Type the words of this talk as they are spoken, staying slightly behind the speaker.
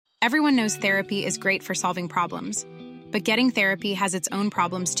Everyone knows therapy is great for solving problems, but getting therapy has its own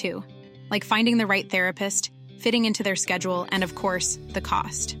problems too, like finding the right therapist, fitting into their schedule, and of course, the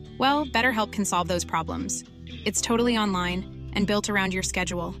cost. Well, BetterHelp can solve those problems. It's totally online and built around your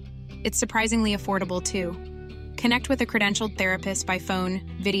schedule. It's surprisingly affordable too. Connect with a credentialed therapist by phone,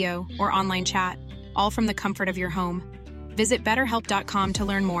 video, or online chat, all from the comfort of your home. Visit BetterHelp.com to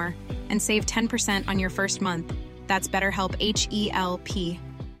learn more and save 10% on your first month. That's BetterHelp, H-E-L-P.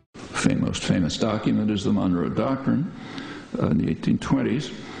 Most famous document is the Monroe Doctrine in the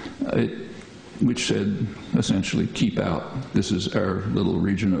 1820s, which said, essentially, keep out. This is our little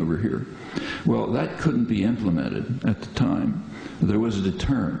region over here. Well, that couldn't be implemented at the time. There was a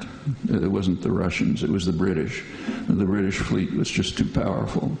deterrent. It wasn't the Russians, it was the British. The British fleet was just too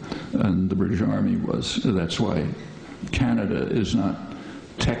powerful, and the British Army was. That's why Canada is not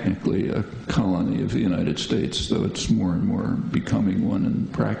technically a colony of the United States, though it's more and more becoming one in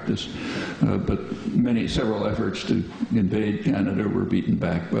practice. But several efforts to invade Canada were beaten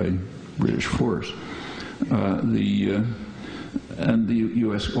back by British force. And the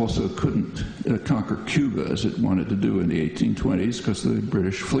U.S. also couldn't conquer Cuba as it wanted to do in the 1820s because the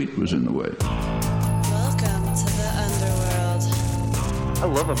British fleet was in the way. Welcome to the underworld. I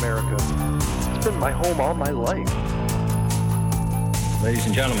love America. It's been my home all my life. Ladies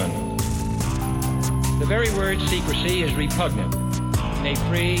and gentlemen, the very word secrecy is repugnant in a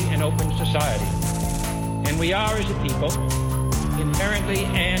free and open society. And we are, as a people, inherently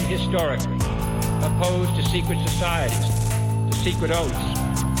and historically opposed to secret societies, to secret oaths,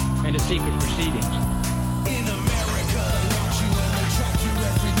 and to secret proceedings. In America, watch you and they track your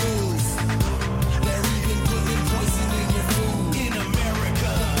every move. They're even putting poison in your food. In America,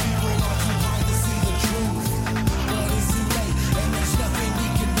 people are too blind to see the truth. But it's too late, and there's nothing we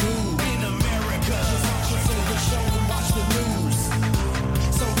can do. In America, just watch your favorite show and watch the news,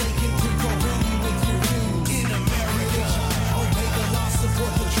 so they can program you with your views. In America, obey the law,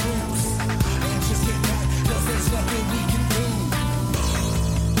 support the troops, and just get back, 'cause there's nothing we can do.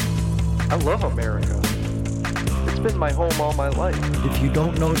 I love America. It's been my home all my life. If you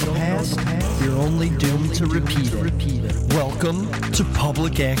don't know the past, you're only doomed to repeat it. Welcome to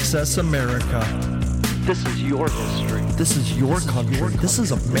Public Access America. This is your history. This is your country. This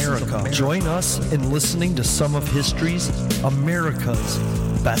is America. Join us in listening to some of history's, America's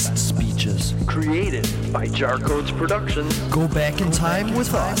best speeches. Created by Jarcodes Productions. Go back in time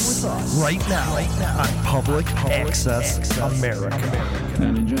with us right now on Public Access America.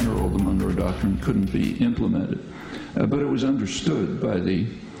 And in general, the Monroe Doctrine couldn't be implemented. But it was understood by the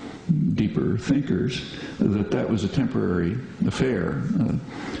deeper thinkers that was a temporary affair.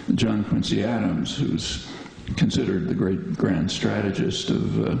 John Quincy Adams, who's considered the great grand strategist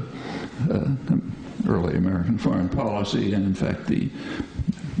of early American foreign policy, and in fact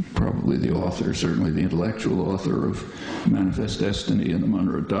probably the author, certainly the intellectual author of Manifest Destiny and the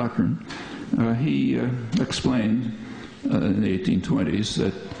Monroe Doctrine, he explained in the 1820s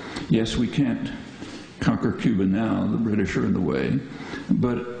that, yes, we can't conquer Cuba now, the British are in the way,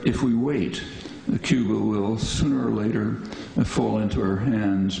 but if we wait, Cuba will sooner or later fall into our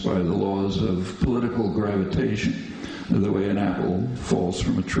hands by the laws of political gravitation, the way an apple falls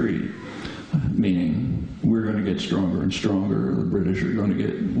from a tree, meaning we're going to get stronger and stronger, the British are going to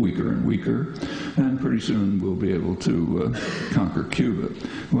get weaker and weaker, and pretty soon we'll be able to conquer Cuba.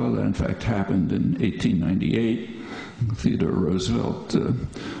 Well, that in fact happened in 1898. Theodore Roosevelt,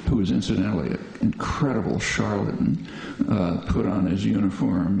 who was incidentally an incredible charlatan, put on his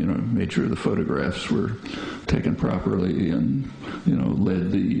uniform, made sure the photographs were taken properly, and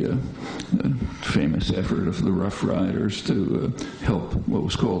led the famous effort of the Rough Riders to help what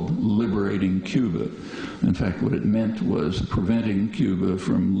was called liberating Cuba. In fact, what it meant was preventing Cuba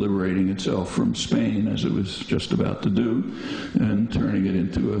from liberating itself from Spain, as it was just about to do, and turning it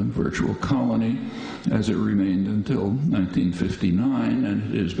into a virtual colony, as it remained until 1959,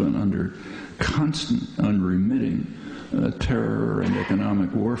 and it has been under constant, unremitting terror and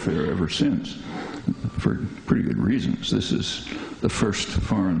economic warfare ever since, for pretty good reasons. This is the first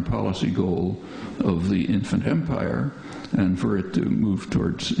foreign policy goal of the infant empire, and for it to move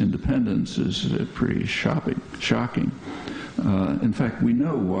towards independence is pretty shocking. In fact, we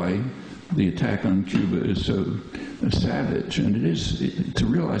know why the attack on Cuba is so savage, and it is. To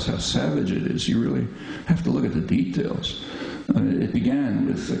realize how savage it is, you really have to look at the details. It began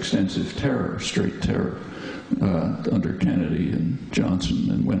with extensive terror, straight terror, under Kennedy and Johnson,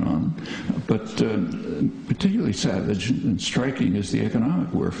 and went on. But particularly savage and striking is the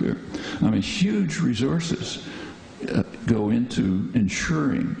economic warfare. I mean, huge resources go into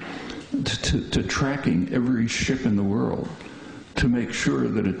ensuring, to tracking every ship in the world, to make sure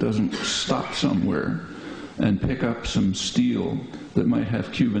that it doesn't stop somewhere and pick up some steel that might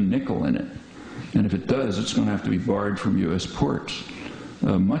have Cuban nickel in it. And if it does, it's going to have to be barred from U.S. ports.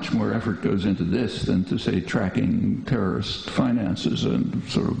 Much more effort goes into this than to, say, tracking terrorist finances and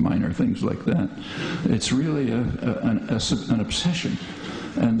sort of minor things like that. It's really an obsession.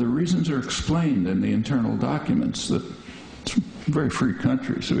 And the reasons are explained in the internal documents. That it's a very free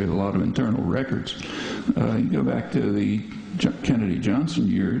country, so we have a lot of internal records. You go back to the Kennedy-Johnson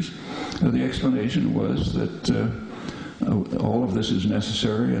years, the explanation was that all of this is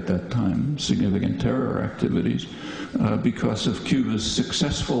necessary at that time, significant terror activities, because of Cuba's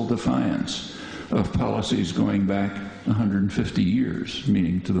successful defiance of policies going back 150 years,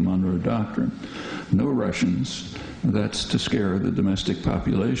 meaning to the Monroe Doctrine. No Russians, that's to scare the domestic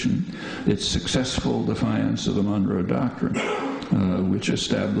population. It's successful defiance of the Monroe Doctrine, which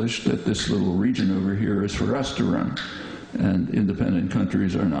established that this little region over here is for us to run, and independent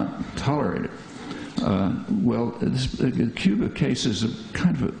countries are not tolerated. The Cuba case is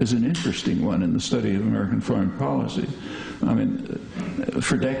is an interesting one in the study of American foreign policy. I mean,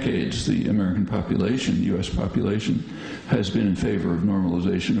 for decades, the American population, U.S. population, has been in favor of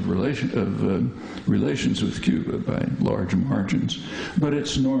normalization of relations with Cuba by large margins. But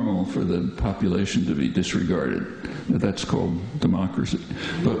it's normal for the population to be disregarded. That's called democracy.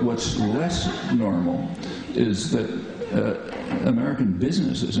 But what's less normal is that American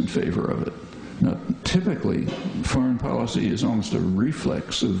business is in favor of it. Now, typically, foreign policy is almost a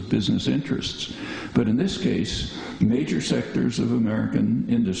reflex of business interests. But in this case, major sectors of American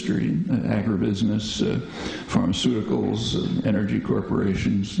industry, agribusiness, pharmaceuticals, energy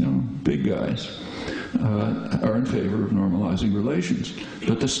corporations, big guys, are in favor of normalizing relations.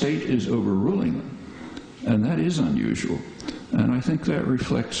 But the state is overruling them. And that is unusual. And I think that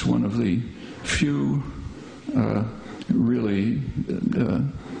reflects one of the few really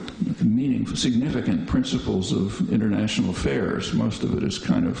meaningful, significant principles of international affairs. Most of it is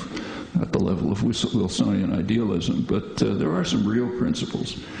kind of at the level of Wilsonian idealism, but there are some real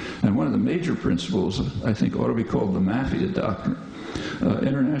principles. And one of the major principles, I think, ought to be called the Mafia Doctrine.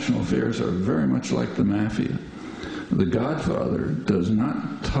 International affairs are very much like the Mafia. The Godfather does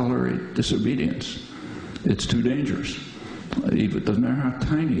not tolerate disobedience. It's too dangerous. It doesn't matter how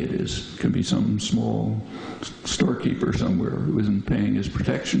tiny it is. It can be some small storekeeper somewhere who isn't paying his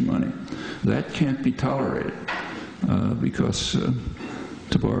protection money. That can't be tolerated because,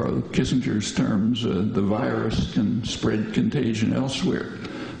 to borrow Kissinger's terms, the virus can spread contagion elsewhere.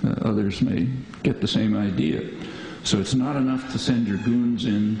 Others may get the same idea. So it's not enough to send your goons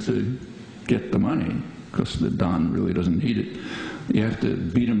in to get the money, because the Don really doesn't need it. You have to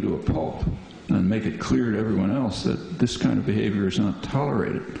beat them to a pulp and make it clear to everyone else that this kind of behavior is not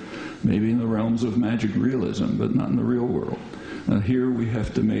tolerated. Maybe in the realms of magic realism, but not in the real world. Here we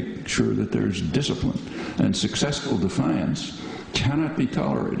have to make sure that there's discipline, and successful defiance cannot be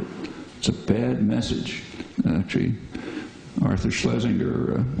tolerated. It's a bad message. Actually, Arthur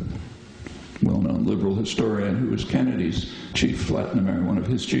Schlesinger, well-known liberal historian who was Kennedy's one of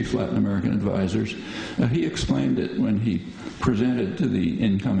his chief Latin American advisors, he explained it when he presented to the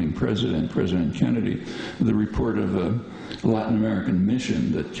incoming president, President Kennedy, the report of a Latin American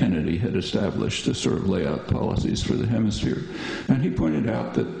mission that Kennedy had established to sort of lay out policies for the hemisphere. And he pointed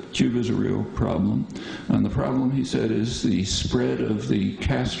out that Cuba is a real problem. And the problem, he said, is the spread of the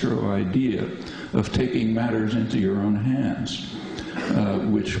Castro idea of taking matters into your own hands,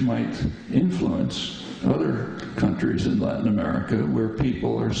 which might influence other countries in Latin America where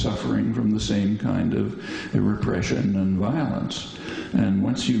people are suffering from the same kind of repression and violence. And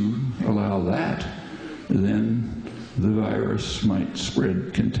once you allow that, then the virus might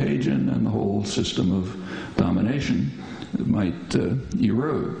spread contagion and the whole system of domination might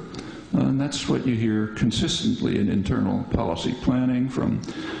erode. And that's what you hear consistently in internal policy planning from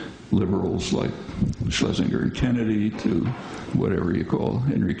liberals like Schlesinger and Kennedy to whatever you call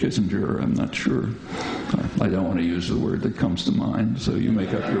Henry Kissinger. I'm not sure. I don't want to use the word that comes to mind, so you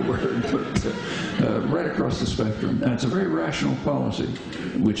make up your word. But right across the spectrum. And it's a very rational policy,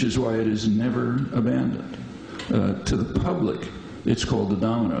 which is why it is never abandoned. To the public, it's called the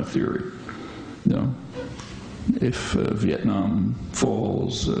domino theory. If Vietnam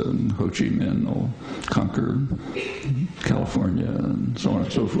falls, Ho Chi Minh will conquer California, and so on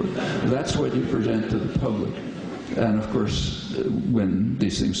and so forth. That's what you present to the public. And of course, when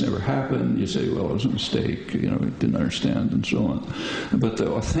these things never happen, you say, well, it was a mistake, we didn't understand, and so on. But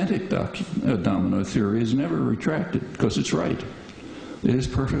the authentic domino theory is never retracted, because it's right. It is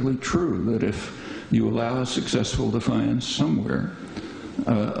perfectly true that if you allow a successful defiance somewhere,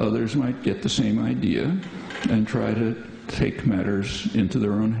 others might get the same idea and try to take matters into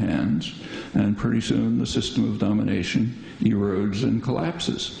their own hands, and pretty soon the system of domination erodes and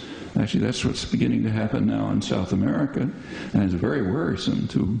collapses. Actually, that's what's beginning to happen now in South America, and it's very worrisome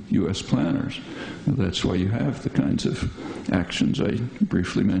to U.S. planners. That's why you have the kinds of actions I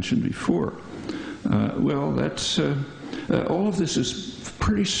briefly mentioned before. All of this is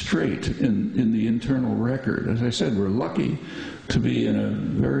pretty straight in the internal record. As I said, we're lucky to be in a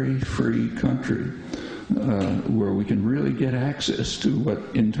very free country where we can really get access to what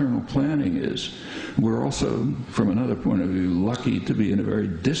internal planning is. We're also, from another point of view, lucky to be in a very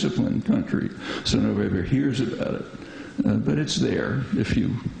disciplined country, so nobody ever hears about it. But it's there if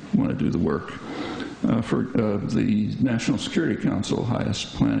you want to do the work. For the National Security Council,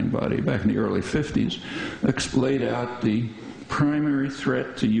 highest planning body, back in the early 50s, laid out the primary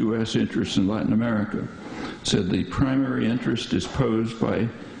threat to U.S. interests in Latin America. It said the primary interest is posed by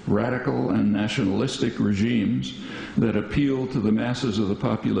radical and nationalistic regimes that appeal to the masses of the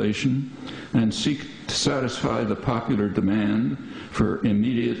population and seek to satisfy the popular demand for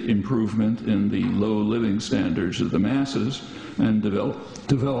immediate improvement in the low living standards of the masses and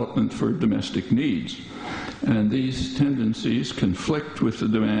development for domestic needs. And these tendencies conflict with the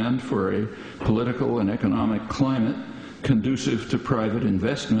demand for a political and economic climate conducive to private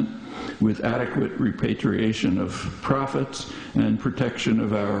investment with adequate repatriation of profits and protection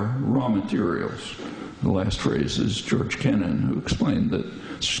of our raw materials. The last phrase is George Kennan, who explained that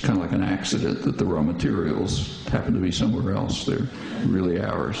it's just kind of like an accident that the raw materials happen to be somewhere else. They're really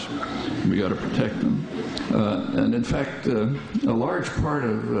ours. We got to protect them. And in fact, a large part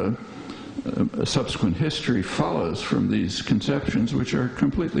of subsequent history follows from these conceptions, which are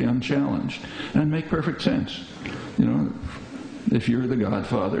completely unchallenged and make perfect sense. You know, if you're the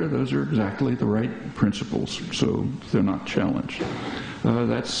godfather, those are exactly the right principles, so they're not challenged.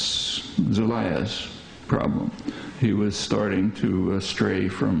 That's Zelaya's problem. He was starting to stray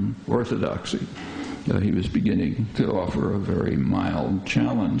from orthodoxy. He was beginning to offer a very mild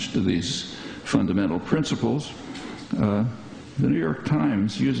challenge to these fundamental principles. The New York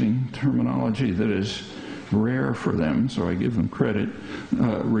Times, using terminology that is rare for them, so I give them credit,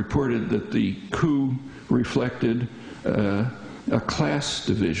 reported that the coup reflected a class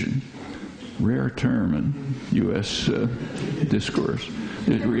division, rare term in U.S. discourse.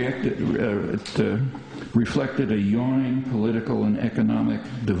 It reflected a yawning political and economic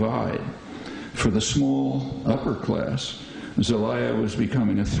divide. For the small upper class, Zelaya was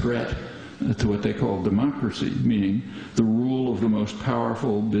becoming a threat to what they call democracy, meaning the rule of the most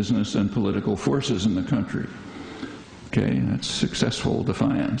powerful business and political forces in the country. Okay, that's successful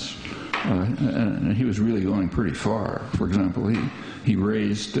defiance. And he was really going pretty far. For example, he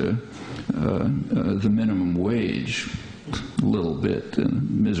raised the minimum wage a little bit, a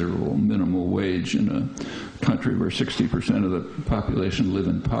miserable minimal wage in a country where 60% of the population live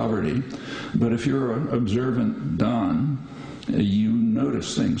in poverty. But if you're an observant Don, you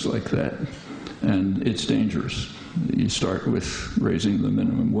notice things like that, and it's dangerous. You start with raising the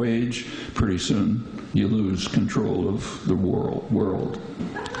minimum wage, pretty soon you lose control of the world.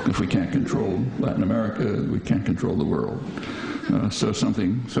 If we can't control Latin America, we can't control the world. So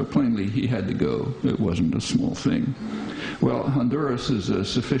plainly he had to go. It wasn't a small thing. Well, Honduras is a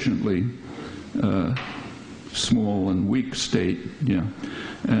sufficiently small and weak state,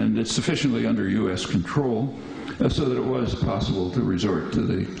 and it's sufficiently under U.S. control so that it was possible to resort to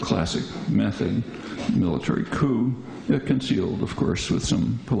the classic method, military coup, concealed, of course, with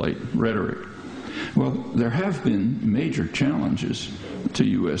some polite rhetoric. Well, there have been major challenges to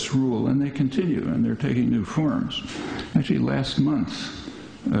U.S. rule, and they continue, and they're taking new forms. Actually, last month,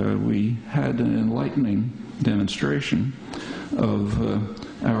 we had an enlightening demonstration of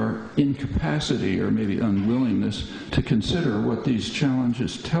our incapacity, or maybe unwillingness, to consider what these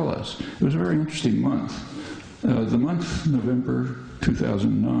challenges tell us. It was a very interesting month. The month, November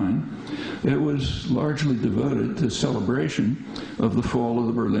 2009, it was largely devoted to celebration of the fall of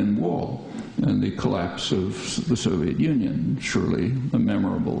the Berlin Wall and the collapse of the Soviet Union, surely a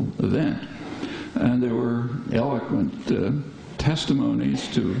memorable event. And there were eloquent testimonies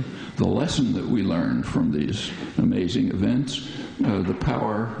to the lesson that we learned from these amazing events, the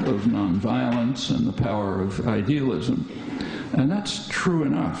power of nonviolence and the power of idealism. And that's true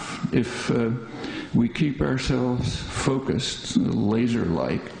enough if we keep ourselves focused,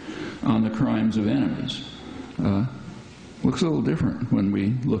 laser-like, on the crimes of enemies. Looks a little different when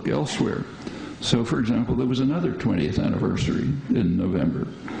we look elsewhere. So, for example, there was another 20th anniversary in November,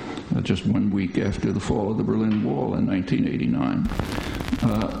 just 1 week after the fall of the Berlin Wall in 1989.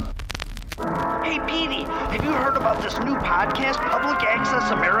 Hey, Petey, have you heard about this new podcast, Public Access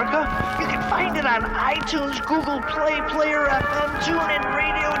America? You can find it on iTunes, Google Play, Player FM, TuneIn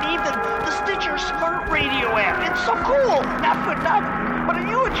Radio, and even the Stitcher Smart Radio app. It's so cool. Not for nothing. But are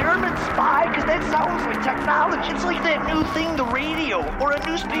you a German spy? Because that sounds like technology. It's like that new thing, the radio, or a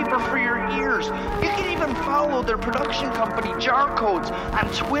newspaper for your ears. You can even follow their production company, Jar Codes, on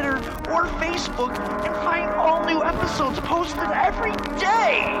Twitter or Facebook and find all new episodes posted every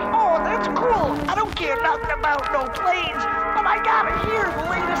day. Oh, that's cool. I don't care nothing about no planes, but I gotta hear the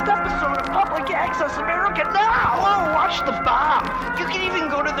latest episode of Public Access America now. Oh, watch the bomb. You can even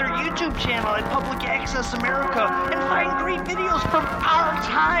go to their YouTube channel at Public Access America and find great videos from our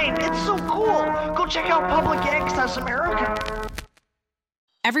time. It's so cool. Go check out Public Access America.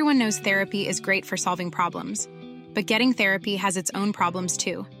 Everyone knows therapy is great for solving problems, but getting therapy has its own problems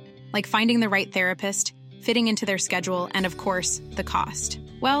too, like finding the right therapist, fitting into their schedule, and of course, the cost.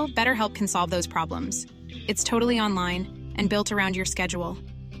 Well, BetterHelp can solve those problems. It's totally online and built around your schedule.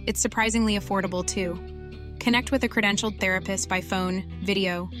 It's surprisingly affordable too. Connect with a credentialed therapist by phone,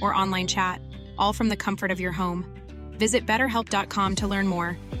 video, or online chat, all from the comfort of your home. Visit BetterHelp.com to learn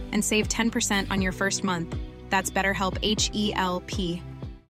more and save 10% on your first month. That's BetterHelp, H-E-L-P.